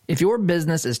If your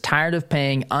business is tired of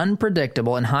paying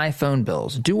unpredictable and high phone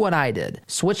bills, do what I did.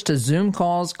 Switch to Zoom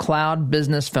Call's cloud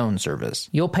business phone service.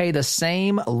 You'll pay the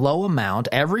same low amount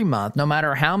every month, no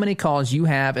matter how many calls you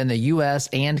have in the U.S.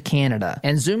 and Canada.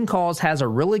 And Zoom Calls has a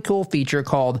really cool feature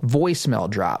called voicemail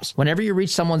drops. Whenever you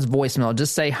reach someone's voicemail,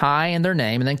 just say hi and their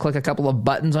name, and then click a couple of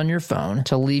buttons on your phone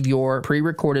to leave your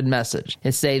pre-recorded message.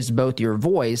 It saves both your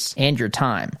voice and your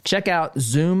time. Check out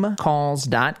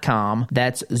zoomcalls.com.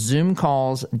 That's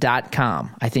zoomcalls.com.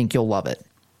 I think you'll love it.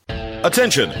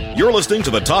 Attention, you're listening to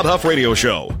the Todd Huff Radio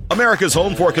Show, America's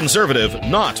home for conservative,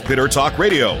 not bitter talk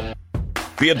radio.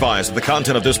 Be advised that the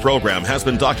content of this program has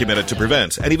been documented to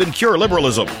prevent and even cure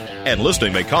liberalism, and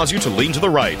listening may cause you to lean to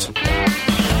the right.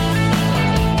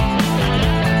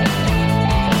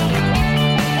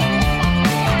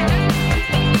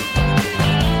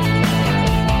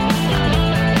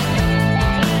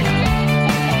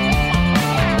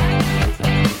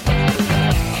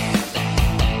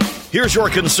 Here's your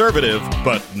conservative,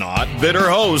 but not bitter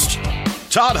host,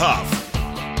 Todd Huff.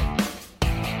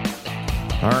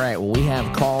 All right, well, we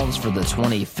have calls for the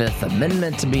 25th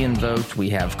Amendment to be invoked. We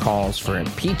have calls for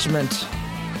impeachment.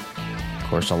 Of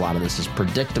course, a lot of this is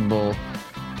predictable,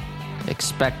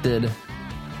 expected,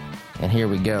 and here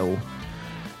we go.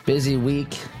 Busy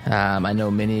week. I know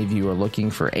many of you are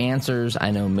looking for answers.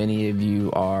 I know many of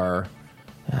you are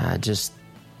just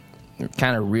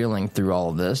kind of reeling through all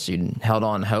of this. You held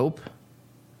on to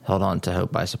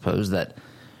hope, I suppose, that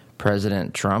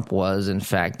President Trump was, in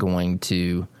fact, going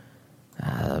to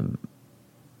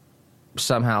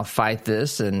somehow fight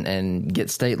this and get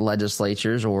state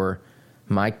legislatures or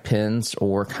Mike Pence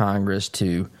or Congress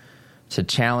to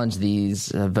challenge these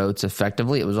votes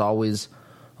effectively. It was always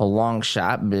a long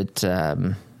shot, but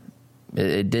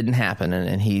it didn't happen.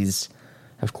 And he's,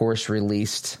 of course,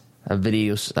 released a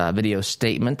video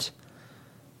statement.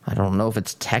 I don't know if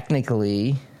it's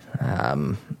technically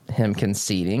him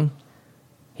conceding.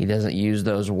 He doesn't use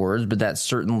those words, but that's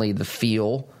certainly the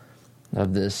feel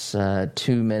of this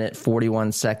 2-minute,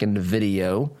 41-second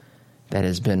video that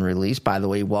has been released. By the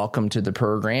way, welcome to the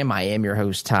program. I am your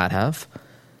host, Todd Huff.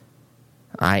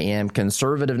 I am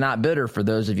conservative, not bitter, for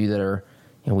those of you that are,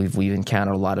 we've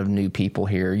encountered a lot of new people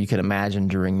here. You can imagine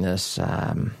during this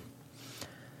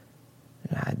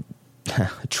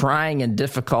trying and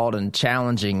difficult and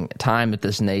challenging time that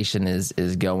this nation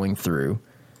is going through.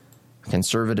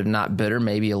 Conservative, not bitter,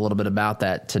 maybe a little bit about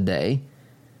that today.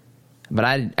 But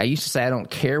I used to say I don't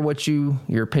care what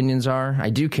your opinions are. I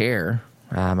do care.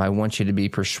 I want you to be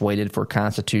persuaded for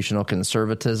constitutional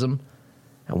conservatism.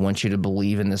 I want you to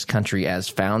believe in this country as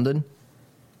founded.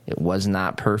 It was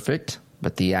not perfect,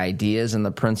 but the ideas and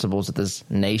the principles that this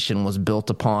nation was built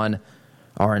upon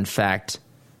are, in fact,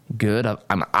 good.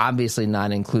 I'm obviously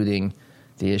not including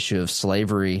the issue of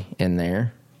slavery in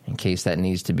there, in case that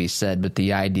needs to be said, but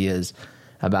the ideas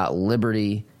about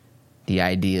liberty, the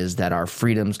ideas that our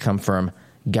freedoms come from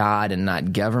God and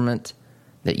not government,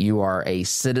 that you are a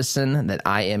citizen, that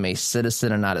I am a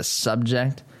citizen and not a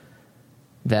subject,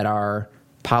 that our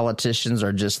politicians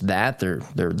are just that. They're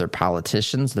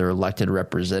politicians. They're elected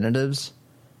representatives.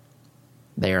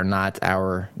 They are not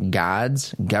our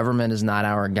gods. Government is not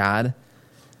our God.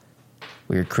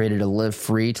 We are created to live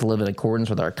free, to live in accordance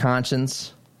with our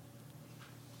conscience,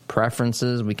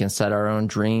 preferences. We can set our own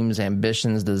dreams,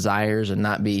 ambitions, desires, and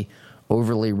not be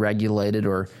overly regulated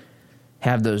or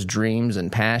have those dreams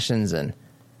and passions and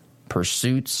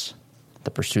pursuits,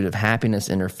 the pursuit of happiness,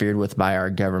 interfered with by our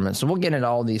government. So we'll get into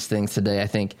all these things today. I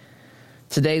think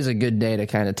today's a good day to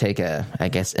kind of take an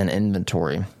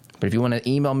inventory. But if you want to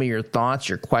email me your thoughts,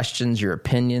 your questions, your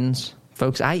opinions,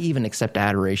 folks, I even accept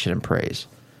adoration and praise.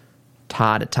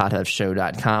 Todd at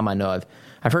ToddHuffShow.com. I know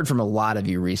I've heard from a lot of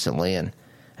you recently, and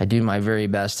I do my very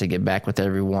best to get back with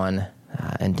everyone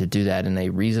and to do that in a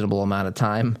reasonable amount of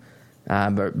time.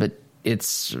 But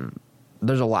there's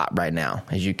a lot right now,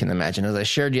 as you can imagine. As I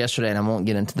shared yesterday, and I won't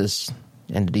get into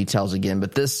details again,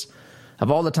 but this,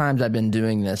 of all the times I've been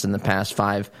doing this in the past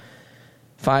five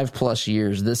plus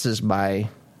years, this is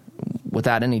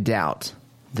without any doubt,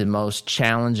 the most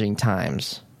challenging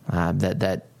times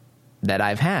that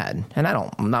I've had. And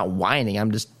I'm not whining.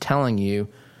 I'm just telling you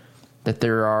that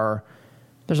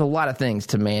there's a lot of things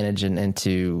to manage and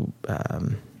to,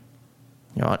 on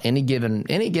any given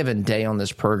day on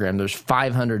this program, there's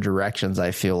 500 directions I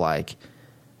feel like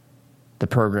the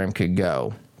program could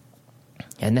go.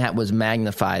 And that was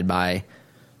magnified by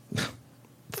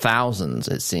thousands,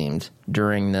 it seemed,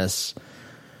 during these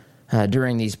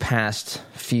past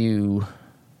few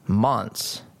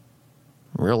months.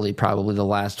 Really, probably the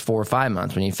last 4 or 5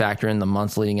 months when you factor in the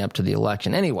months leading up to the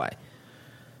election. Anyway,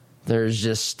 There's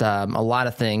just a lot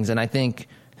of things, and I think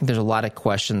there's a lot of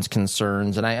questions,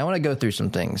 concerns, and I want to go through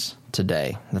some things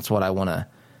today. That's what I want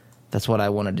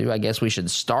to do. I guess we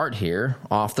should start here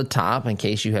off the top in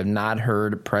case you have not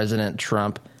heard President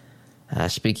Trump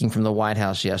speaking from the White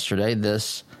House yesterday.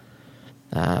 This,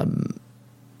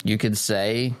 you could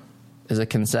say, is a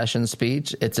concession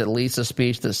speech. It's at least a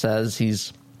speech that says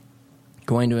he's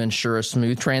going to ensure a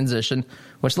smooth transition,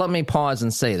 which let me pause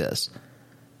and say this.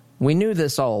 We knew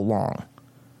this all along,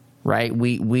 right?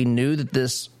 We knew that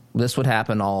this would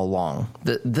happen all along.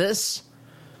 This,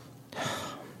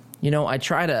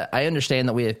 I understand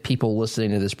that we have people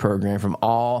listening to this program from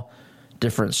all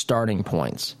different starting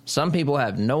points. Some people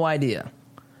have no idea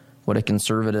what a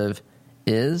conservative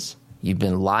is. You've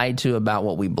been lied to about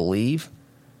what we believe.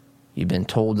 You've been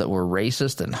told that we're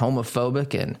racist and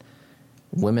homophobic and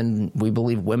we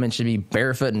believe women should be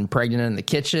barefoot and pregnant in the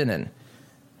kitchen and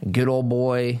good old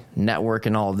boy network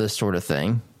and all of this sort of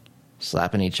thing,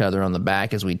 slapping each other on the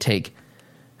back as we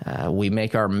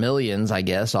make our millions, I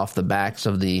guess, off the backs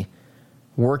of the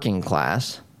working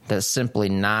class. That's simply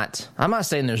not, I'm not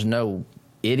saying there's no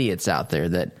idiots out there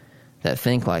that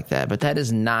think like that, but that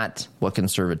is not what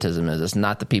conservatism is. It's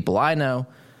not the people I know.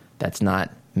 That's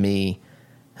not me.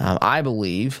 I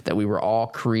believe that we were all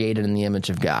created in the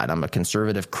image of God. I'm a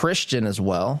conservative Christian as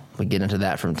well. We get into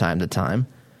that from time to time.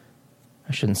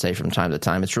 I shouldn't say from time to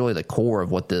time. It's really the core of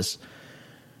what this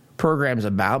program is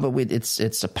about, but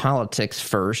it's a politics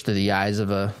first through the eyes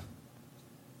of a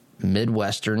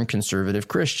Midwestern conservative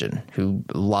Christian who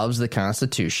loves the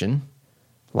Constitution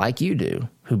like you do,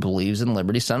 who believes in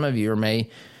liberty. Some of you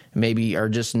maybe are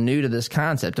just new to this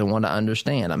concept and want to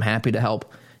understand. I'm happy to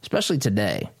help, especially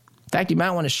today. In fact, you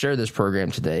might want to share this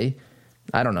program today.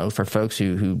 I don't know, for folks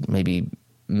who maybe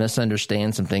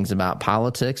misunderstand some things about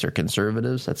politics or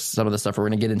conservatives. That's some of the stuff we're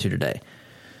going to get into today.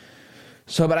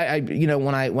 So, but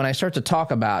when I start to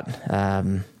talk about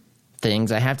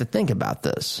things, I have to think about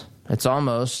this. It's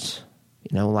almost,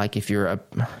 like if you're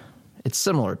it's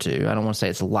similar to, I don't want to say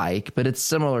it's like, but it's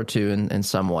similar to in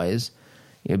some ways,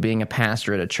 being a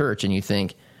pastor at a church and you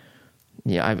think,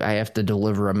 I have to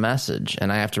deliver a message,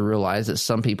 and I have to realize that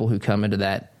some people who come into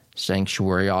that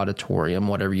sanctuary, auditorium,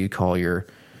 whatever you call your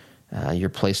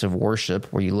place of worship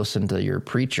where you listen to your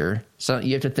preacher. So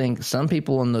you have to think some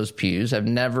people in those pews they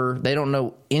don't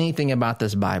know anything about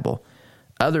this Bible.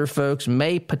 Other folks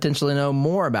may potentially know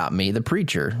more about me, the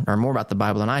preacher, or more about the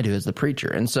Bible than I do as the preacher.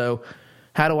 And so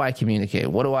how do I communicate?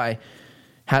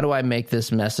 How do I make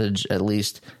this message at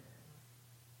least,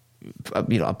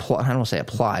 apply, I don't want to say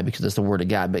apply because it's the word of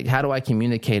God, but how do I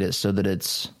communicate it so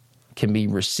that can be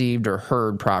received or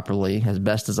heard properly as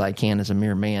best as I can as a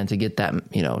mere man to get that,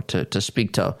 to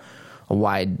speak to a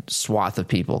wide swath of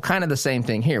people. Kind of the same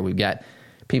thing here. We've got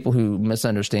people who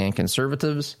misunderstand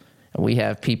conservatives, and we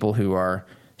have people who are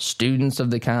students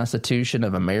of the Constitution,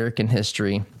 of American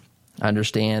history,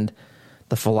 understand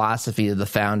the philosophy of the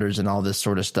founders and all this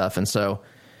sort of stuff. And so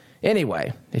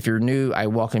anyway, if you're new, I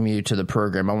welcome you to the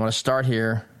program. I want to start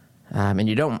here.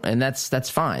 And that's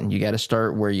fine. You got to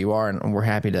start where you are, and we're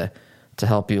happy to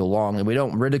help you along. And we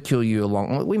don't ridicule you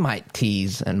along. We might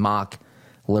tease and mock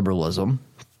liberalism,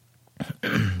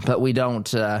 but we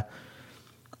don't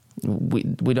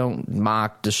we don't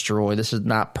mock, destroy. This is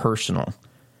not personal.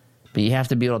 But you have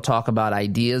to be able to talk about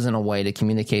ideas in a way to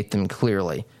communicate them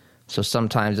clearly. So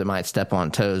sometimes it might step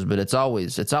on toes, but it's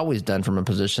always done from a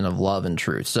position of love and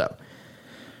truth. So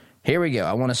here we go.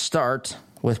 I want to start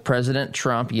with President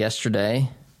Trump yesterday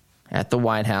at the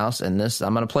White House, and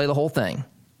I'm going to play the whole thing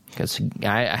because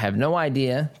I have no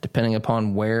idea, depending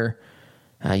upon where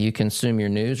you consume your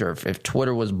news, or if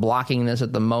Twitter was blocking this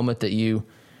at the moment that you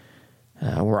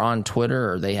were on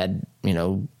Twitter, or they had,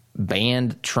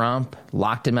 banned Trump,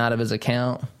 locked him out of his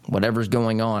account, whatever's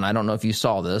going on. I don't know if you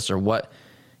saw this or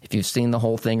if you've seen the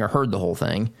whole thing or heard the whole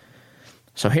thing.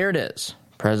 So here it is.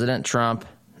 President Trump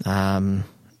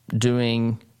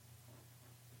doing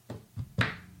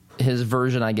his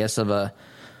version, I guess, of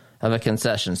a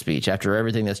concession speech after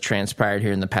everything that's transpired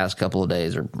here in the past couple of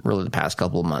days, or really the past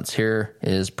couple of months. Here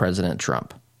is President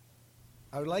Trump.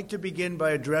 I would like to begin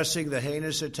by addressing the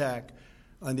heinous attack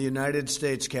on the United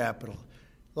States Capitol.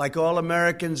 Like all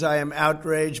Americans, I am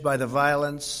outraged by the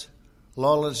violence,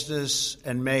 lawlessness,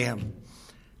 and mayhem.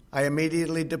 I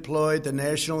immediately deployed the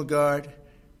National Guard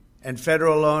and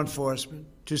federal law enforcement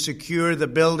to secure the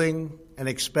building and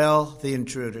expel the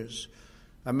intruders.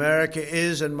 America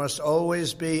is and must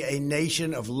always be a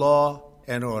nation of law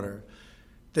and order.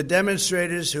 The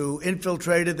demonstrators who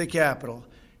infiltrated the Capitol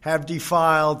have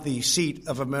defiled the seat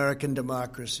of American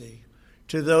democracy.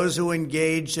 To those who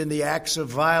engaged in the acts of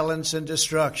violence and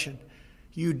destruction,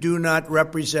 you do not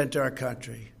represent our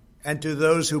country. And to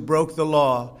those who broke the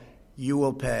law, you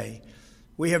will pay.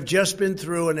 We have just been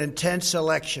through an intense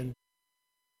election.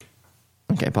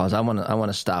 Okay, pause. I want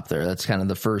to stop there. That's kind of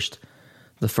the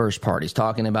first part. He's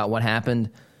talking about what happened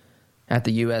at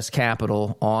the U.S.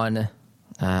 Capitol on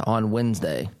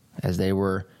Wednesday as they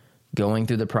were going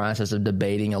through the process of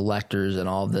debating electors and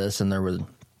all this, and there was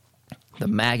the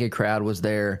MAGA crowd was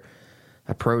there,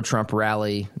 a pro-Trump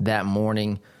rally that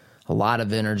morning, a lot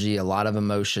of energy, a lot of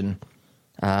emotion,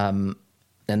 and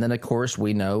then of course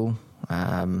we know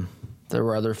there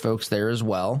were other folks there as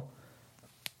well,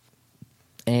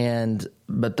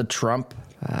 but the Trump,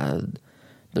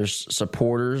 there's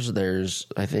supporters, there's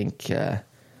I think.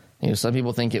 Some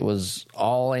people think it was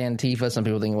all Antifa. Some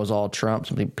people think it was all Trump.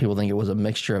 Some people think it was a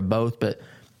mixture of both. But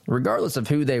regardless of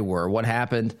who they were, what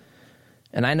happened,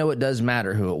 and I know it does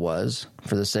matter who it was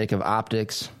for the sake of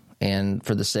optics and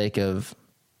for the sake of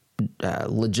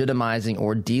legitimizing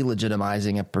or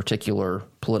delegitimizing a particular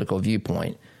political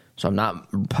viewpoint. So I'm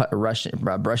not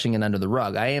brushing it under the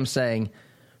rug. I am saying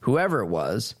whoever it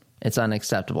was, it's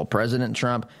unacceptable. President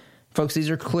Trump. Folks, these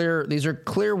are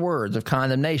clear words of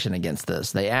condemnation against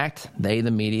this. They,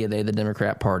 the media, they, the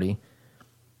Democrat Party.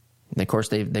 And of course,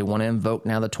 they want to invoke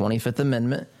now the 25th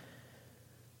Amendment,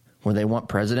 where they want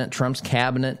President Trump's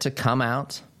cabinet to come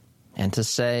out and to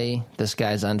say this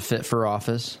guy's unfit for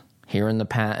office here in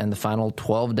the final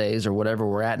 12 days or whatever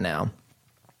we're at now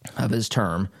of his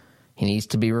term. He needs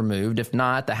to be removed. If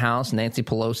not, the House, Nancy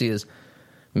Pelosi has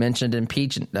mentioned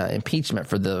impeachment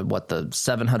for the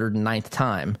 709th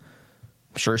time.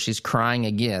 I'm sure she's crying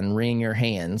again, wringing her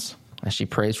hands as she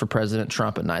prays for President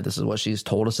Trump at night. This is what she's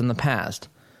told us in the past.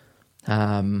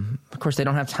 Of course, they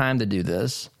don't have time to do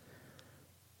this.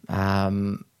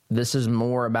 This is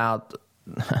more about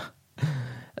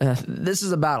this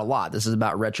is about a lot. This is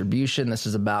about retribution. This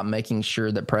is about making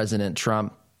sure that President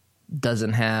Trump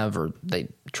doesn't have, or they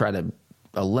try to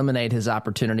eliminate his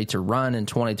opportunity to run in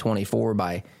 2024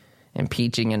 by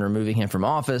impeaching and removing him from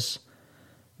office.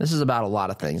 This is about a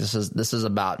lot of things. This is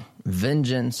about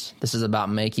vengeance. This is about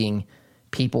making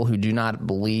people who do not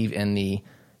believe in the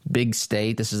big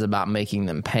state, this is about making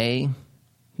them pay.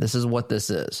 This is what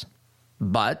this is.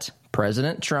 But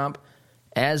President Trump,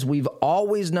 as we've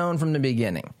always known from the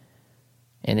beginning,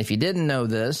 and if you didn't know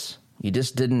this,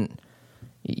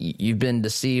 you've been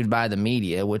deceived by the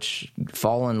media, which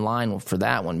fall in line for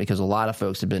that one because a lot of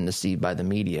folks have been deceived by the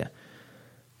media.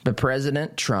 But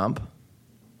President Trump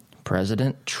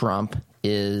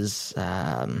is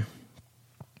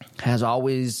has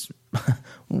always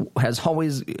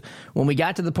when we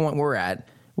got to the point we're at,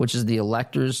 which is the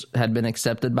electors had been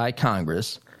accepted by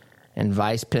Congress, and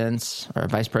Vice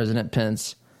President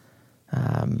Pence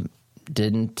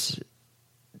didn't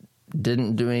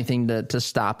do anything to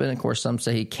stop it. And of course, some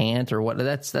say he can't or what.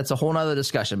 That's a whole nother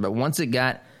discussion. But once it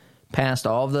got past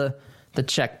all the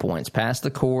checkpoints, past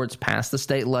the courts, past the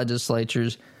state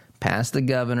legislatures, past the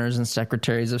governors and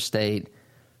secretaries of state,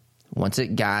 once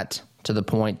it got to the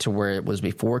point to where it was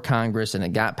before Congress and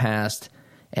it got passed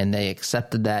and they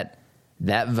accepted that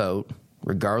vote,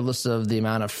 regardless of the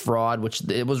amount of fraud, which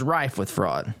it was rife with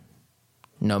fraud,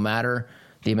 no matter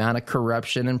the amount of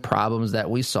corruption and problems that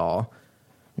we saw,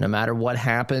 no matter what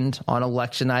happened on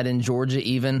election night in Georgia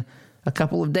even a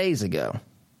couple of days ago,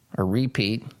 I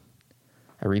repeated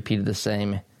the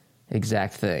same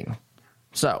exact thing.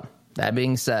 So, that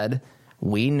being said,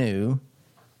 we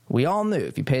all knew,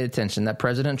 if you paid attention, that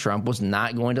President Trump was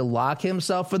not going to lock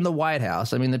himself in the White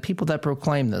House. I mean, the people that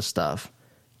proclaim this stuff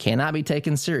cannot be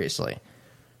taken seriously.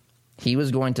 He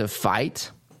was going to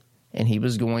fight, and he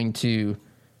was going to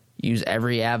use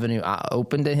every avenue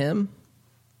open to him,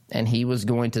 and he was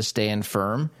going to stand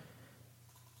firm.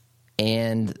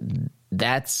 And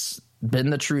that's been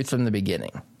the truth from the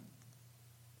beginning.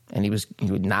 And he was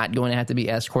not going to have to be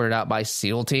escorted out by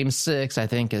SEAL Team 6, I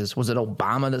think. Was it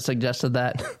Obama that suggested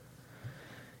that?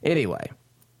 Anyway,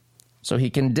 so he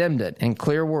condemned it in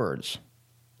clear words.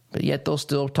 But yet they'll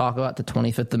still talk about the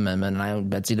 25th Amendment. And I know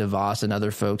Betsy DeVos and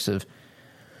other folks have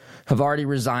already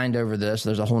resigned over this.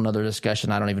 There's a whole other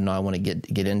discussion I don't even know I want to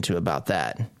get into about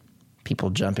that. People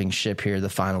jumping ship here the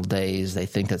final days. They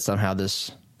think that somehow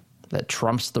that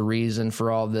Trump's the reason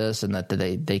for all this and that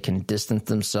they can distance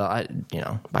themselves,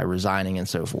 by resigning and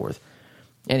so forth.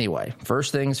 Anyway,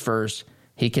 first things first,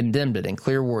 he condemned it in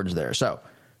clear words there. So,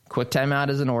 quick timeout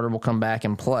is in order. We'll come back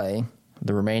and play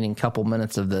the remaining couple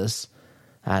minutes of this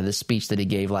speech that he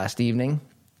gave last evening.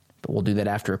 But we'll do that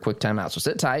after a quick timeout. So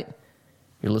sit tight.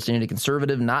 You're listening to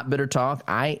Conservative Not Bitter Talk.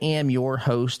 I am your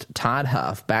host, Todd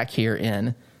Huff, back here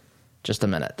in just a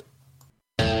minute.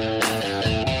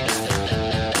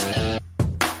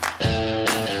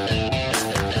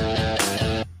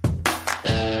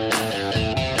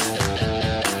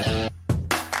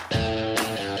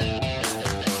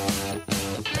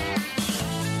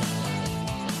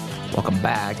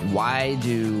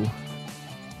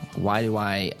 why do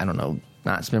I don't know,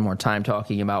 not spend more time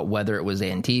talking about whether it was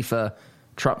Antifa,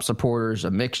 Trump supporters,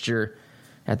 a mixture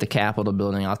at the Capitol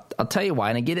building? I'll tell you why.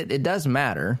 And again, it does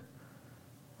matter,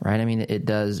 right? I mean, it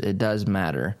does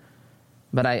matter.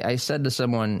 But I said to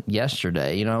someone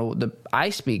yesterday, I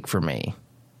speak for me.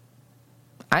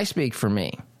 I speak for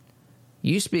me.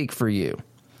 You speak for you.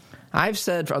 I've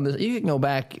said from this, you can go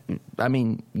back,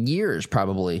 years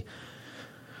probably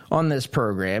on this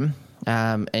program,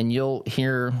 and you'll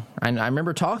hear, I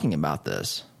remember talking about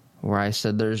this, where I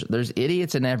said there's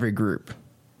idiots in every group.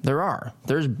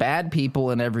 There's bad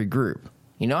people in every group.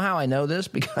 You know how I know this?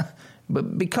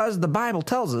 Because the Bible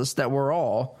tells us that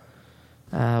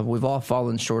we've all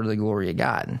fallen short of the glory of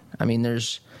God.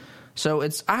 So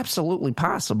it's absolutely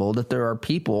possible that there are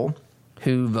people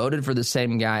who voted for the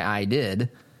same guy I did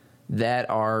that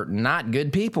are not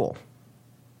good people.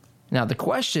 Now, the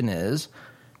question is,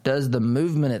 does the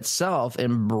movement itself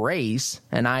embrace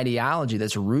an ideology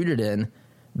that's rooted in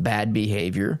bad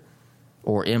behavior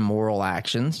or immoral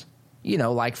actions?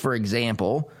 Like, for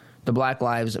example, the Black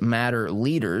Lives Matter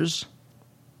leaders,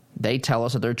 they tell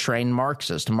us that they're trained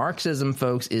Marxists. Marxism,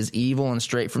 folks, is evil and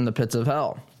straight from the pits of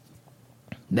hell.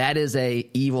 That is a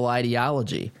evil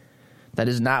ideology. That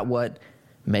is not what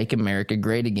Make America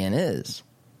Great Again is.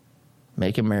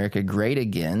 Make America Great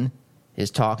Again is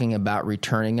talking about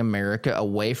returning America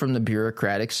away from the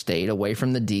bureaucratic state, away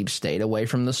from the deep state, away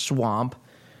from the swamp,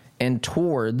 and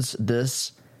towards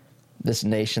this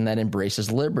nation that embraces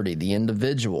liberty, the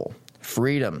individual,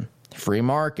 freedom, free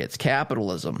markets,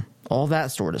 capitalism, all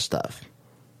that sort of stuff.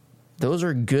 Those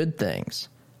are good things.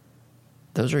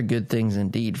 Those are good things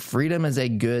indeed. Freedom is a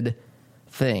good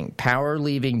thing. Power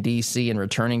leaving D.C. and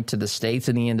returning to the states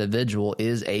and the individual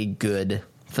is a good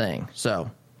thing.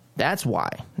 So that's why.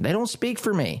 They don't speak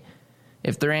for me.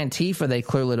 If they're Antifa, they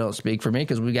clearly don't speak for me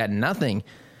because we got nothing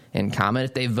in common.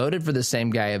 If they voted for the same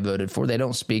guy I voted for, they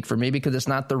don't speak for me because it's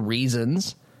not the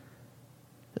reasons.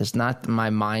 It's not my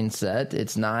mindset.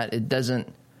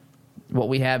 What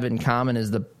we have in common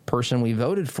is the person we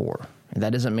voted for. And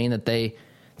that doesn't mean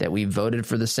that we voted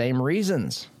for the same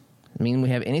reasons. I mean, we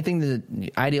have anything that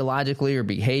ideologically or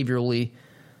behaviorally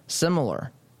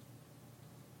similar.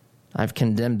 I've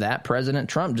condemned that. President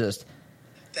Trump just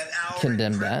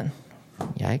condemned that.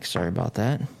 Yikes, sorry about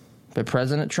that. But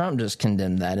President Trump just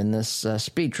condemned that in this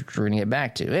speech, which we're going to get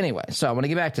back to. Anyway, so I want to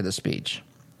get back to the speech.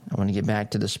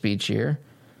 Here.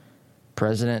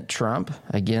 President Trump,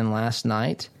 again last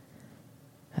night,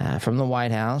 from the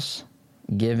White House,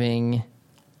 giving,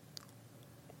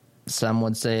 some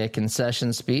would say, a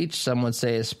concession speech. Some would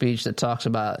say a speech that talks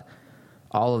about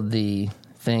all of the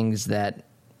things that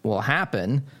will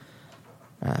happen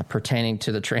pertaining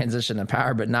to the transition of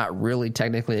power, but not really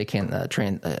technically a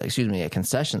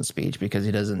concession speech, because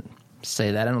he doesn't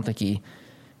say that. I don't think he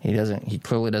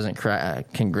clearly doesn't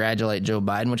congratulate Joe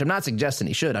Biden, which I'm not suggesting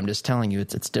he should. I'm just telling you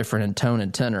it's different in tone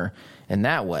and tenor in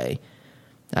that way,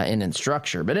 and in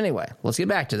structure. But anyway, let's get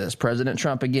back to this. President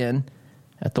Trump again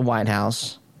at the White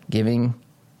House giving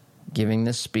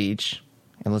this speech,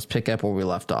 and let's pick up where we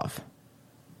left off.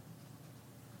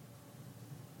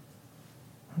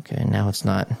 Okay, now it's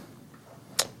not.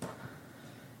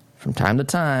 From time to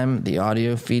time, the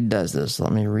audio feed does this.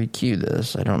 Let me re-cue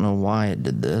this. I don't know why it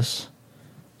did this.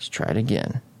 Let's try it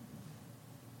again.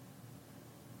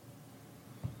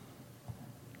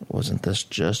 Wasn't this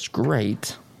just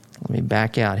great? Let me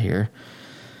back out here.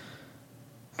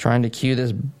 Trying to cue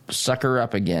this sucker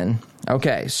up again.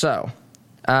 Okay, so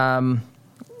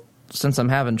since I'm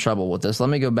having trouble with this, let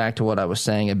me go back to what I was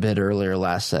saying a bit earlier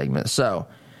last segment. So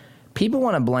people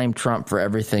want to blame Trump for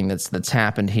everything that's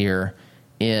happened here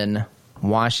in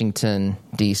Washington,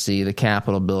 D.C., the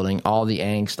Capitol building, all the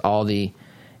angst, all the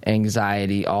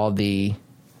anxiety, all the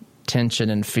tension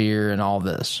and fear and all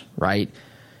this, right?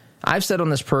 I've said on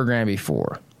this program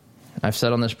before, and I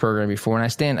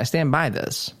stand by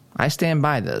this.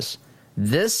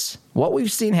 What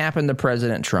we've seen happen to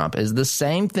President Trump is the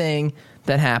same thing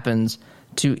that happens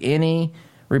to any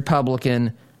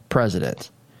Republican president.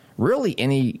 Really,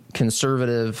 any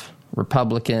conservative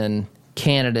Republican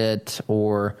candidate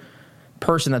or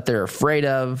person that they're afraid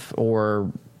of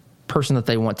or person that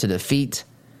they want to defeat,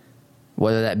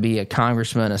 whether that be a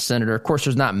congressman, a senator. Of course,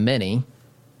 there's not many.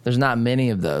 There's not many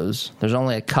of those. There's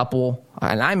only a couple,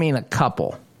 and I mean a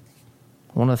couple.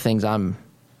 One of the things you want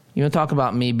to talk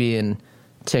about me being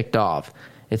ticked off.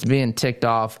 It's being ticked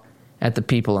off at the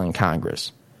people in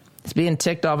Congress. It's being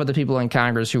ticked off at the people in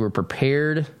Congress who were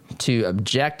prepared to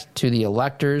object to the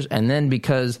electors, and then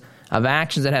because of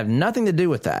actions that have nothing to do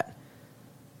with that,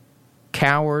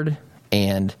 coward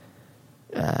and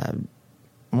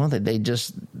well,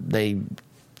 they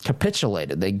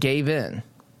capitulated. They gave in.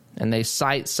 And they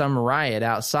cite some riot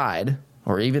outside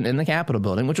or even in the Capitol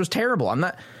building, which was terrible.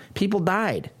 People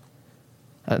died.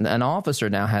 An officer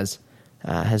now has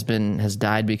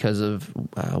died because of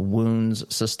wounds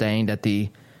sustained at the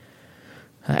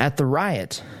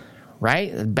riot,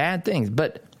 right? Bad things.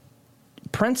 But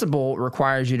principle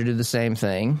requires you to do the same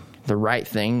thing, the right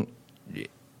thing, in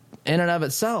and of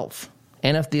itself.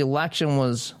 And if the election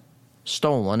was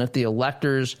stolen, if the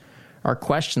electors are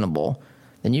questionable,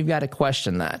 then you've got to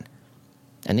question that.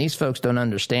 And these folks don't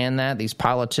understand that. These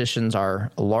politicians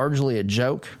are largely a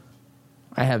joke.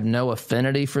 I have no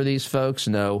affinity for these folks.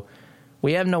 No,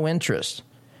 we have no interest.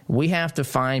 We have to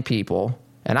find people,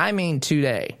 and I mean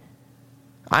today.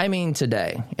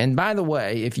 And by the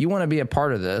way, if you want to be a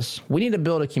part of this, we need to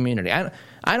build a community.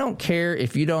 I don't care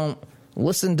if you don't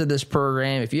listen to this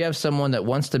program. If you have someone that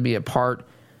wants to be a part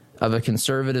of a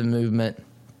conservative movement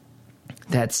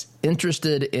that's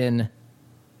interested in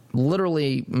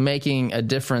literally making a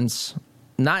difference,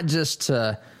 not just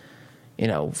to,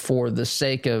 for the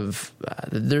sake of,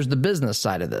 there's the business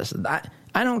side of this.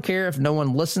 I don't care if no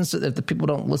one listens if the people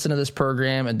don't listen to this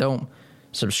program and don't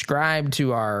subscribe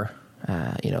to our,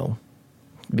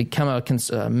 become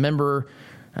a member,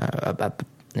 a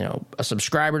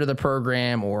subscriber to the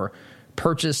program, or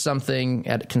purchase something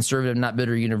at Conservative Not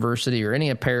Bitter University or any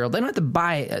apparel. They don't have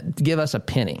to give us a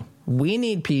penny. We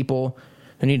need people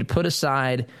who need to put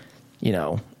aside,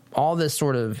 all this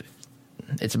sort of,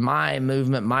 it's my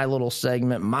movement, my little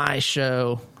segment, my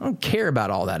show. I don't care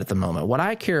about all that at the moment. What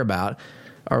I care about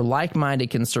are like-minded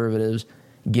conservatives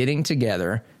getting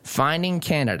together, finding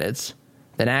candidates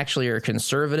that actually are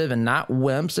conservative and not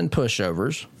wimps and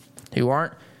pushovers, who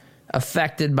aren't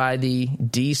affected by the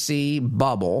D.C.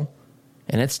 bubble.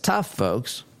 And it's tough,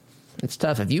 folks. It's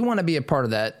tough. If you want to be a part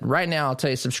of that, right now I'll tell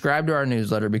you, subscribe to our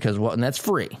newsletter and that's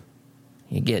free.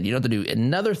 Again, you don't have to do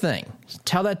another thing.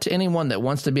 Tell that to anyone that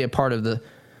wants to be a part of the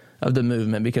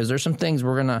movement, because there's some things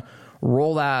we're going to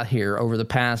roll out here over the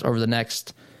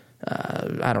next,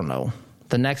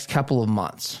 the next couple of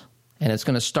months. And it's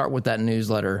going to start with that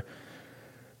newsletter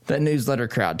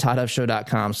crowd,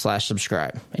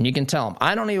 toddhuffshow.com/subscribe. And you can tell them,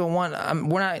 I don't even want,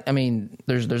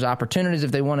 there's opportunities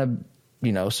if they want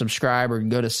to, subscribe or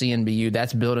go to CNBU.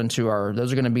 That's built into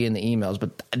those are going to be in the emails,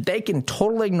 but they can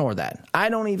totally ignore that. I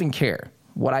don't even care.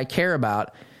 What I care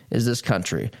about is this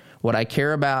country. What I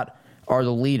care about are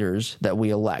the leaders that we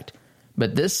elect.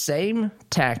 But this same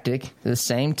tactic, this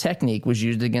same technique was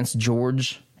used against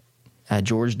George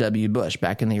W. Bush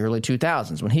back in the early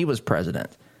 2000s when he was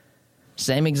president.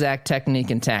 Same exact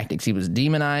technique and tactics. He was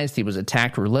demonized. He was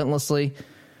attacked relentlessly.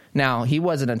 Now, he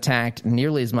wasn't attacked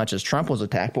nearly as much as Trump was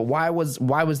attacked, but why was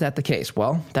that the case?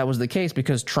 Well, that was the case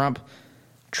because Trump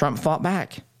fought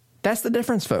back. That's the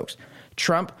difference, folks.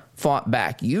 Trump fought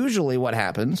back. Usually what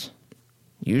happens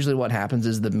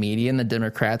is the media and the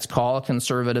Democrats call a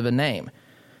conservative a name.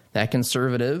 That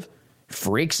conservative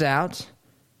freaks out,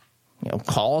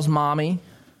 calls mommy,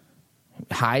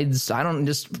 hides,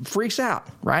 just freaks out,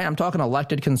 right? I'm talking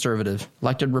elected conservative,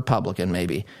 elected Republican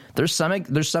maybe. There's some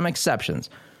exceptions,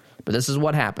 but this is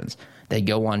what happens. They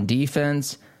go on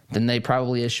defense, then they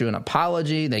probably issue an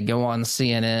apology. They go on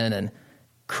CNN and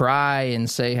cry and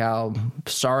say how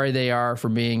sorry they are for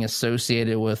being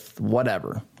associated with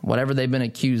whatever they've been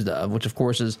accused of, which of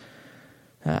course is,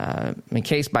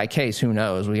 case by case, who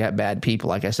knows? We got bad people,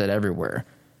 like I said, everywhere.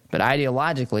 But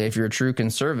ideologically, if you're a true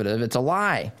conservative, it's a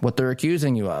lie what they're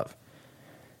accusing you of.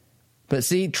 But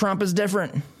see, Trump is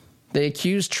different. They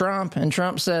accuse Trump, and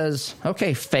Trump says,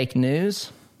 okay, fake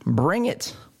news, bring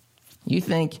it. You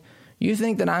think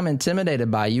that I'm intimidated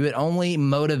by you. It only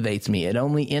motivates me. It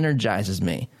only energizes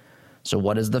me. So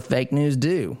what does the fake news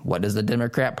do? What does the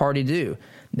Democrat Party do?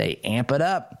 They amp it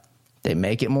up. They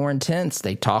make it more intense.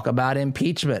 They talk about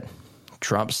impeachment.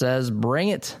 Trump says, bring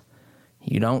it.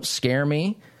 You don't scare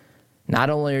me. Not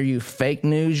only are you fake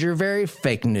news, you're very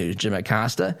fake news, Jim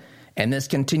Acosta. And this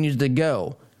continues to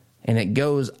go. And it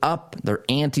goes up. Their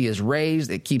ante is raised.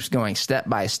 It keeps going step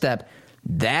by step.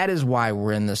 That is why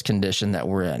we're in this condition that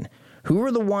we're in. Who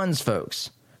are the ones, folks?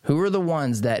 Who are the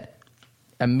ones that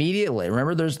immediately,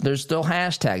 remember, there's still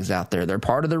hashtags out there. They're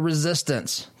part of the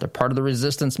resistance. They're part of the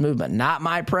resistance movement. Not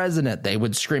my president, they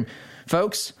would scream.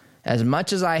 Folks, as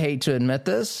much as I hate to admit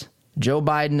this, Joe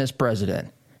Biden is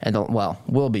president. And,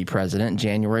 will be president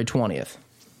January 20th.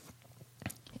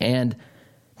 And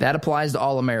that applies to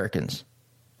all Americans.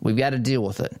 We've got to deal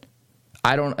with it.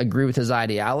 I don't agree with his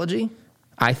ideology.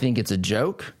 I think it's a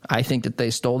joke. I think that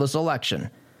they stole this election.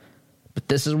 But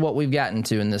this is what we've gotten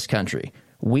to in this country.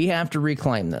 We have to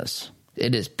reclaim this.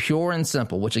 It is pure and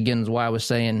simple, which again is why I was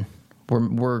saying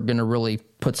we're going to really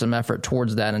put some effort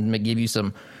towards that and give you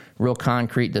some real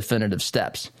concrete, definitive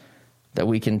steps that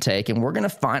we can take. And we're going to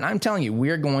find, I'm telling you,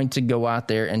 we're going to go out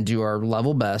there and do our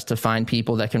level best to find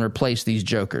people that can replace these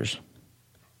jokers.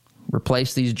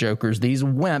 Replace these jokers, these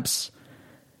wimps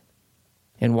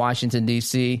in Washington,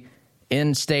 D.C.,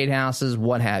 in state houses,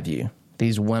 what have you.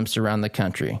 These wimps around the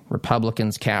country,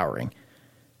 Republicans cowering.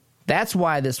 That's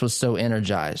why this was so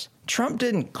energized. Trump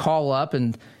didn't call up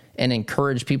and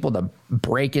encourage people to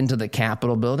break into the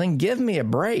Capitol building. Give me a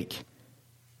break.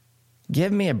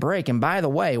 Give me a break. And by the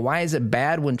way, why is it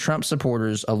bad when Trump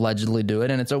supporters allegedly do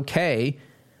it, and it's okay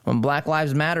when Black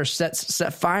Lives Matter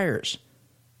set fires?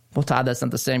 Well, Todd, that's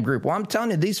not the same group. Well, I'm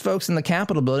telling you, these folks in the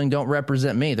Capitol building don't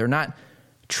represent me. They're not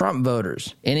Trump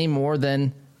voters any more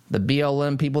than the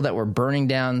BLM people that were burning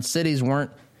down cities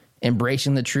weren't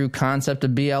embracing the true concept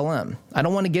of BLM. I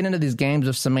don't want to get into these games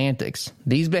of semantics.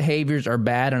 These behaviors are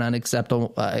bad and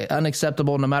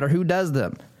unacceptable no matter who does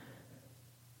them.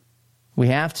 We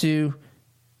have to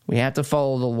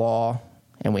follow the law,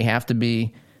 and we have to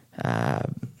be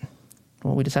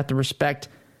we just have to respect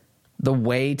the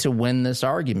way to win this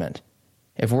argument.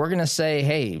 If we're going to say,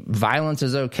 hey, violence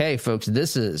is okay, folks,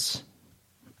 this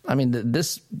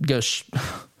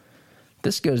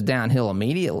goes downhill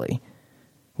immediately.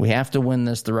 We have to win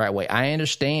this the right way. I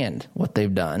understand what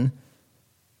they've done.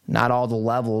 Not all the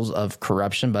levels of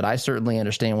corruption, but I certainly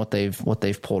understand what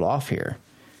they've pulled off here.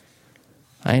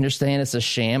 I understand it's a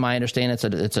sham. I understand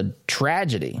it's a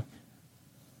tragedy.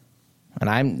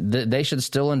 And they should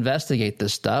still investigate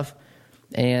this stuff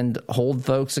and hold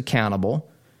folks accountable.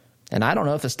 And I don't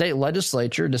know if the state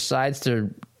legislature decides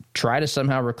to try to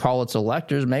somehow recall its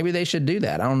electors. Maybe they should do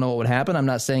that. I don't know what would happen. I'm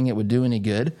not saying it would do any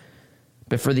good.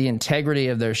 But for the integrity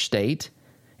of their state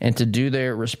and to do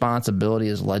their responsibility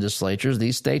as legislatures,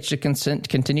 these states should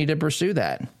continue to pursue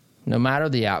that, no matter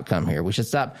the outcome here. We should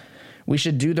stop. We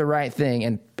should do the right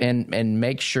thing and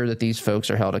make sure that these folks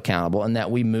are held accountable and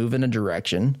that we move in a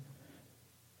direction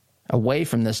away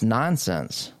from this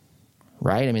nonsense,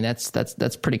 right? I mean,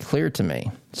 that's pretty clear to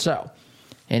me. So,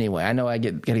 anyway, I know I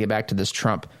got to get back to this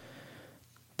Trump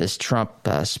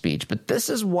speech, but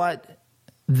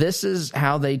this is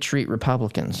how they treat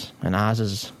Republicans. And Oz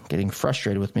is getting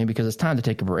frustrated with me because it's time to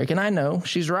take a break. And I know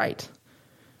she's right.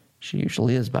 She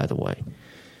usually is, by the way.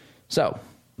 So,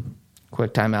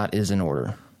 quick timeout is in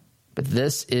order. But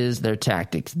this is their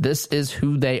tactics. This is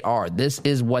who they are. This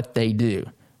is what they do.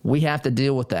 We have to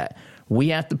deal with that. We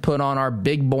have to put on our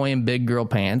big boy and big girl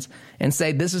pants and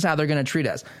say this is how they're going to treat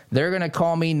us. They're going to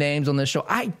call me names on this show.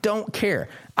 I don't care.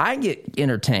 I get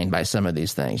entertained by some of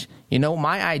these things. You know,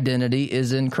 my identity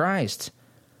is in Christ.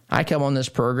 I come on this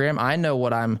program. I know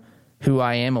who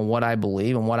I am and what I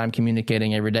believe and what I'm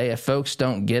communicating every day. If folks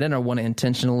don't get it or want to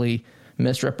intentionally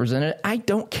misrepresent it, I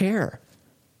don't care.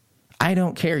 I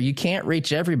don't care. You can't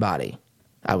reach everybody.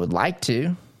 I would like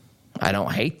to. I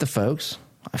don't hate the folks.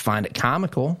 I find it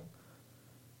comical.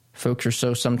 Folks are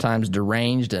so sometimes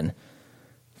deranged and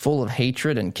full of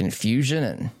hatred and confusion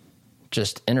and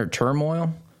just inner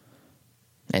turmoil.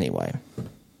 Anyway,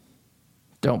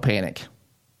 don't panic.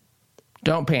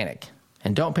 Don't panic.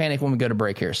 And don't panic when we go to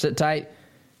break here. Sit tight.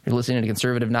 You're listening to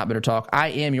Conservative Not Bitter Talk. I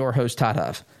am your host, Todd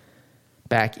Huff.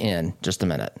 Back in just a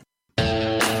minute.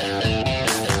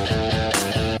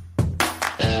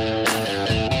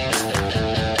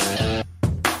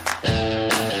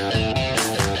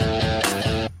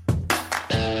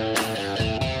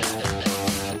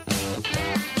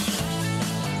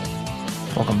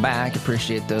 Welcome back.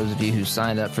 Appreciate those of you who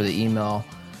signed up for the email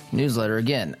newsletter.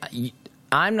 Again,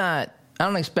 I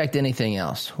don't expect anything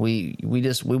else. We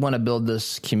want to build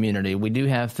this community. We do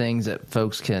have things that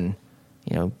folks can,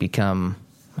 become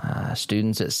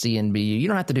students at CNBU. You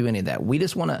don't have to do any of that. We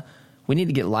need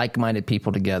to get like-minded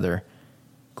people together.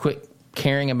 Quit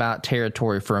caring about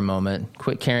territory for a moment.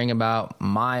 Quit caring about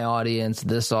my audience,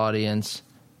 this audience.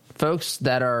 Folks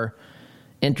that are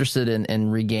interested in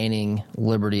regaining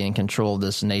liberty and control of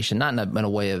this nation, not in a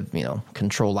way of,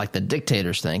 control like the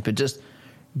dictators think, but just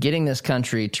getting this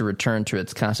country to return to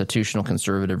its constitutional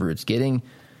conservative roots, getting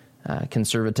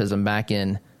conservatism back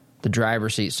in the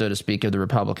driver's seat, so to speak, of the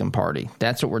Republican Party.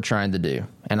 That's what we're trying to do.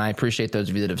 And I appreciate those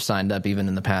of you that have signed up even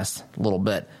in the past little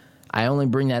bit. I only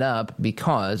bring that up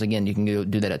because, again, you can go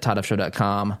do that at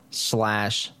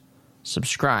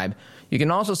toddhuffshow.com/subscribe. You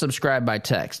can also subscribe by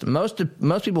text. Most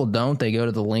people don't. They go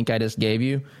to the link I just gave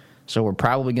you. So we're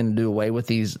probably going to do away with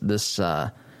this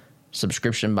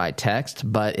subscription by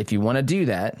text. But if you want to do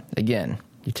that, again,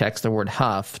 you text the word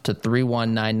Huff to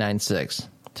 31996.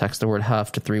 Text the word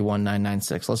Huff to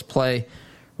 31996. Let's play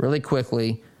really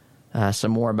quickly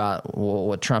some more about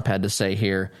what Trump had to say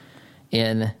here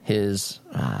in his,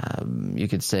 you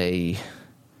could say,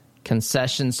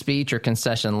 concession speech or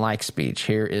concession-like speech.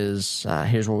 Here's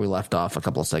where we left off a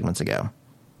couple of segments ago.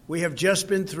 We have just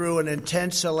been through an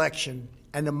intense election,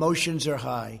 and emotions are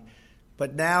high.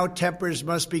 But now tempers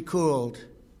must be cooled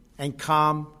and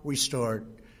calm restored.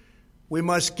 We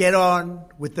must get on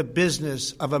with the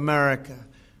business of America.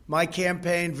 My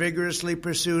campaign vigorously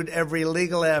pursued every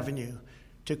legal avenue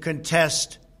to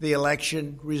contest the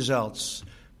election results.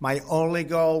 My only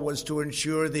goal was to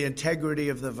ensure the integrity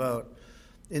of the vote.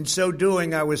 In so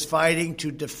doing, I was fighting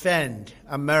to defend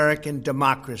American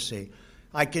democracy.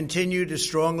 I continue to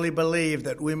strongly believe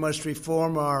that we must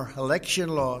reform our election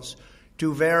laws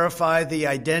to verify the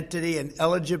identity and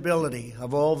eligibility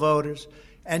of all voters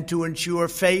and to ensure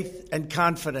faith and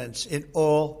confidence in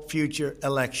all future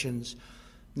elections.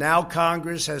 Now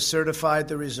Congress has certified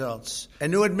the results. A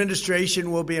new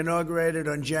administration will be inaugurated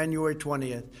on January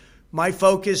 20th. My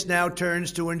focus now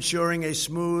turns to ensuring a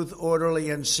smooth, orderly,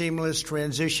 and seamless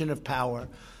transition of power.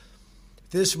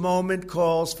 This moment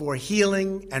calls for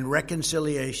healing and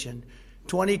reconciliation.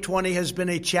 2020 has been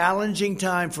a challenging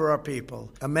time for our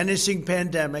people. A menacing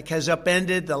pandemic has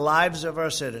upended the lives of our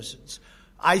citizens,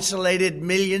 isolated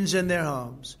millions in their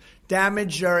homes,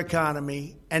 damaged our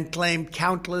economy, and claimed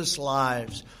countless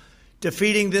lives.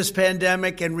 Defeating this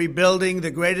pandemic and rebuilding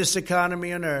the greatest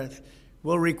economy on earth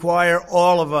will require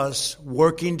all of us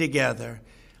working together.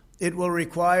 It will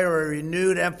require a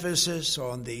renewed emphasis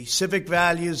on the civic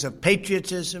values of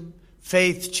patriotism,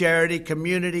 faith, charity,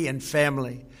 community, and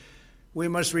family. We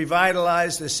must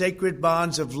revitalize the sacred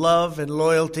bonds of love and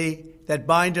loyalty that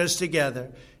bind us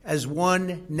together as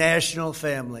one national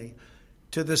family.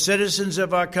 To the citizens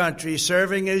of our country,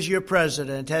 serving as your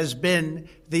president has been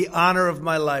the honor of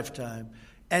my lifetime.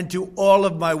 And to all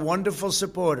of my wonderful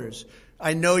supporters,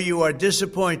 I know you are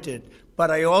disappointed,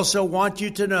 but I also want you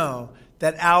to know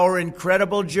that our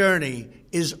incredible journey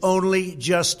is only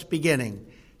just beginning.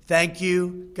 Thank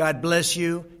you, God bless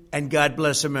you, and God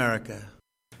bless America.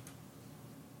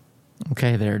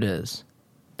 Okay, there it is.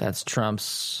 That's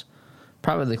Trump's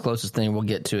probably the closest thing we'll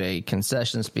get to a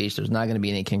concession speech. There's not going to be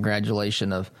any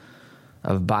congratulation of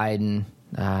Biden.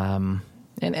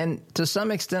 And to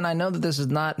some extent, I know that this is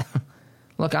not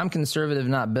 – look, I'm conservative,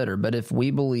 not bitter. But if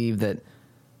we believe that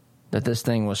this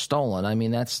thing was stolen, I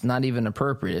mean, that's not even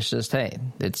appropriate. It's just, hey,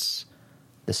 this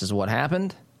is what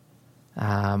happened.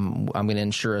 I'm going to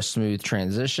ensure a smooth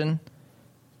transition.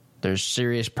 There's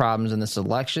serious problems in this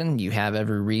election. You have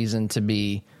every reason to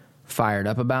be fired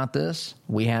up about this.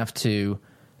 We have to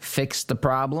fix the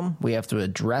problem. We have to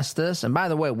address this. And by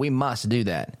the way, we must do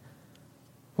that.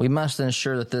 We must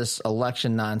ensure that this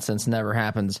election nonsense never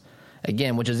happens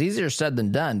again, which is easier said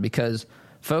than done because,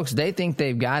 folks, they think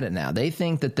they've got it now. They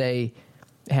think that they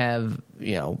have,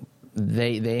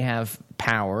 they have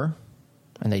power,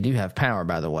 and they do have power,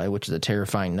 by the way, which is a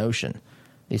terrifying notion.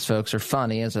 These folks are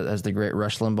funny, as the great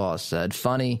Rush Limbaugh said,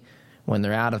 funny when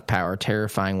they're out of power,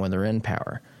 terrifying when they're in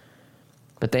power.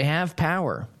 But they have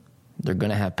power. They're going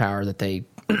to have power that they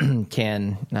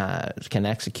can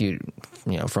execute,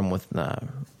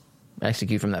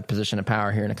 execute from that position of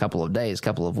power here in a couple of days,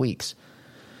 couple of weeks.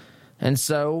 And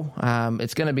so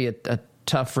it's going to be a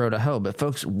tough road to hoe. But,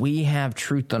 folks, we have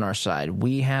truth on our side.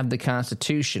 We have the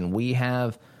Constitution. We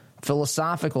have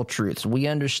philosophical truths. We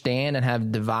understand and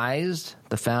have devised,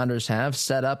 the founders have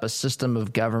set up a system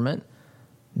of government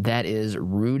that is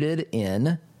rooted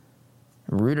in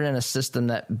a system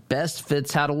that best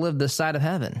fits how to live this side of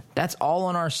heaven. That's all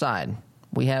on our side.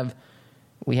 We have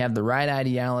the right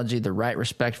ideology, the right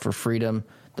respect for freedom,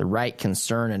 the right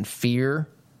concern and fear.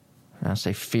 I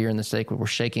say fear in the sake we're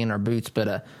shaking in our boots, but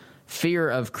a fear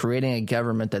of creating a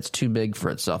government that's too big for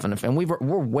itself. And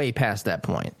we're way past that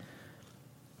point.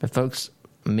 But, folks,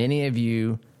 many of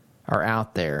you are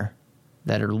out there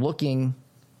that are looking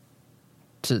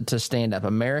to stand up.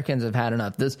 Americans have had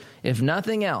enough. This, if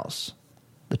nothing else,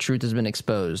 the truth has been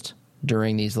exposed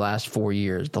during these last 4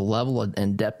 years. The level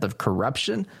and depth of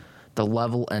corruption, the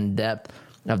level and depth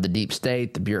of the deep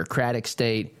state, the bureaucratic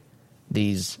state,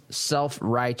 these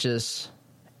self-righteous,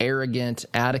 arrogant,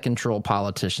 out-of-control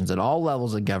politicians at all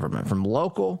levels of government, from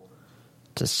local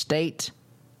to state.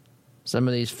 Some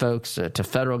of these folks, to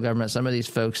federal government, some of these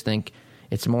folks think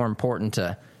it's more important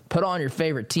to put on your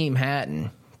favorite team hat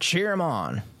and cheer them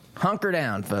on. Hunker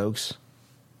down, folks.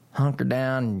 Hunker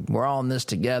down. We're all in this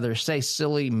together. Say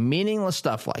silly, meaningless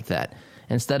stuff like that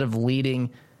instead of leading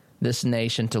this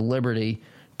nation to liberty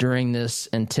during this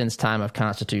intense time of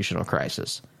constitutional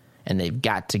crisis. And they've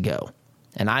got to go.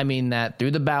 And I mean that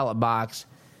through the ballot box.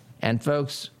 And,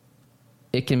 folks,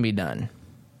 it can be done.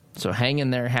 So hang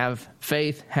in there, have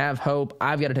faith, have hope.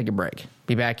 I've got to take a break.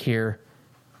 Be back here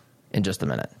in just a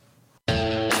minute.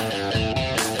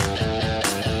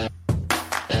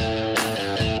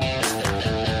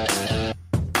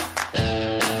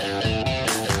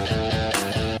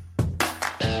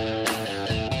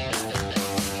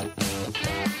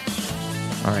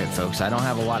 All right, folks, I don't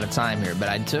have a lot of time here, but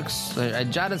I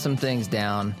jotted some things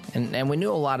down, and we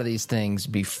knew a lot of these things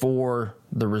before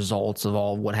the results of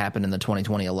all what happened in the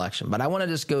 2020 election. But I want to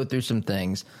just go through some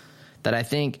things that I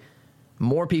think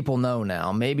more people know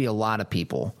now. Maybe a lot of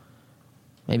people,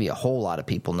 maybe a whole lot of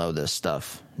people know this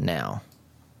stuff now.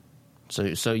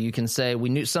 So you can say we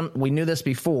knew this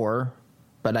before,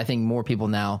 but I think more people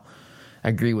now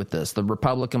agree with this. The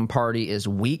Republican Party is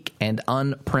weak and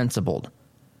unprincipled.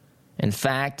 In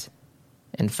fact,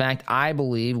 I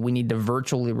believe we need to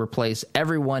virtually replace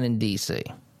everyone in D.C.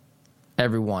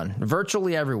 Everyone,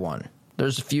 virtually everyone.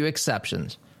 There's a few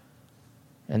exceptions,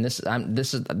 and this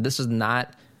is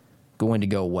not going to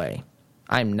go away.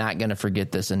 I'm not going to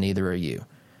forget this, and neither are you.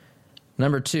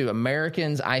 Number two,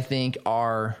 Americans, I think,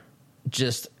 are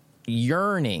just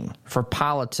yearning for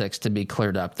politics to be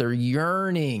cleared up. They're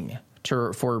yearning for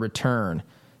a return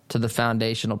to the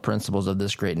foundational principles of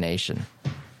this great nation.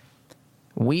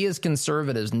 We as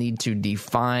conservatives need to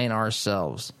define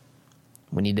ourselves.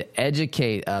 We need to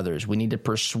educate others. We need to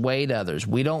persuade others.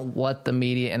 We don't let the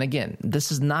media, and again,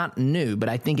 this is not new, but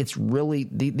I think it's really,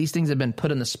 these things have been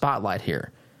put in the spotlight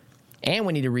here. And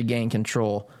we need to regain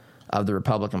control of the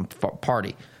Republican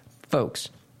Party. Folks,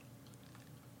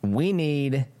 we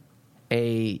need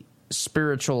a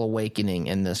spiritual awakening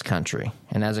in this country.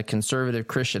 And as a conservative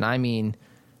Christian, I mean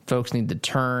folks need to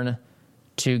turn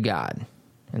to God.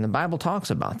 And the Bible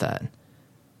talks about that.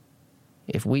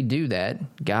 If we do that,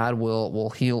 God will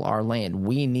heal our land.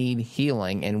 We need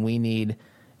healing, and we need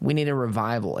a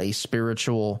revival, a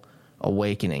spiritual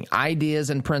awakening. Ideas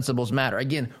and principles matter.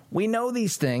 Again, we know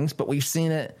these things, but we've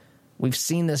seen it. We've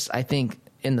seen this, I think,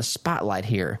 in the spotlight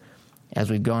here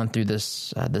as we've gone through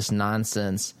this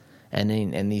nonsense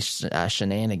and these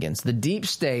shenanigans. The deep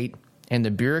state and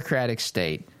the bureaucratic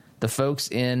state, the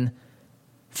folks in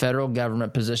federal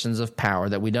government positions of power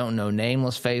that we don't know,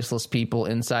 nameless, faceless people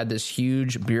inside this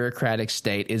huge bureaucratic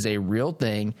state, is a real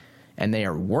thing, and they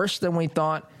are worse than we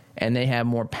thought, and they have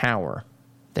more power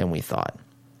than we thought.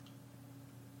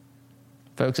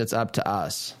 Folks, it's up to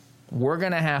us. We're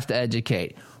going to have to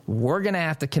educate. We're going to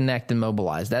have to connect and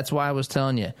mobilize. That's why I was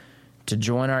telling you to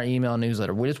join our email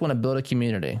newsletter. We just want to build a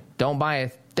community. Don't buy a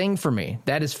thing for me.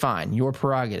 That is fine. Your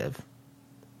prerogative.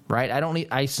 Right?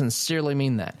 I sincerely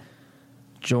mean that.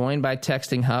 Join by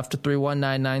texting Huff to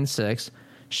 31996.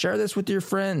 Share this with your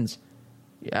friends,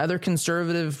 other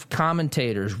conservative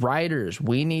commentators, writers.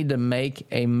 We need to make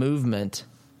a movement.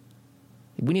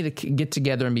 We need to get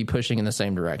together and be pushing in the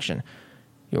same direction.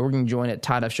 You're going to join at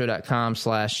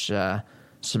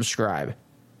toddhuffshow.com/subscribe.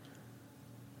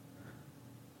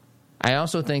 I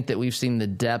also think that we've seen the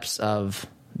depths of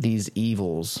these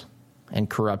evils and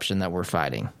corruption that we're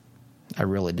fighting. I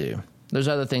really do. There's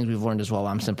other things we've learned as well.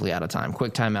 I'm simply out of time.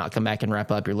 Quick timeout. Come back and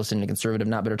wrap up. You're listening to Conservative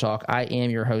Not Bitter Talk. I am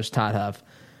your host, Todd Huff.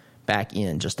 Back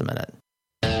in just a minute.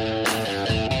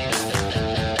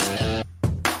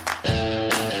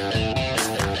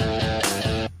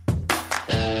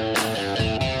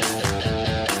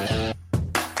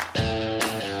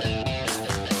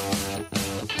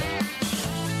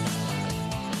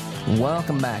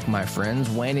 Welcome back, my friends.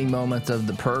 Waning moments of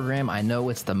the program. I know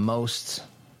it's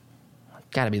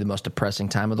got to be the most depressing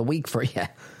time of the week for you.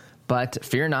 But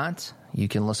fear not. You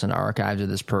can listen to archives of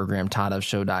this program,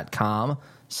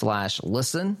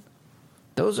 toddhuffshow.com/listen.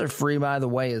 Those are free, by the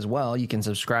way, as well. You can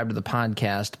subscribe to the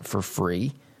podcast for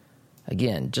free.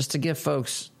 Again, just to give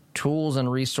folks tools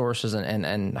and resources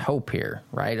and hope here,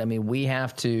 right? I mean, we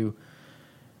have to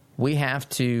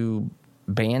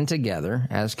band together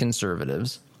as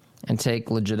conservatives and take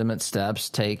legitimate steps,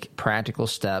 take practical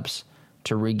steps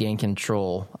to regain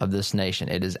control of this nation.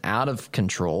 It is out of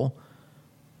control.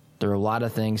 There are a lot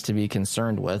of things to be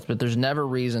concerned with, but there's never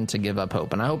reason to give up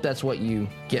hope. And I hope that's what you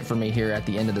get from me here at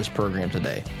the end of this program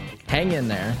today. Hang in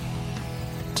there.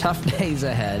 Tough days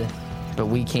ahead, but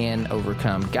we can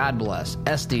overcome. God bless.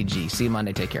 SDG. See you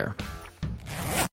Monday. Take care.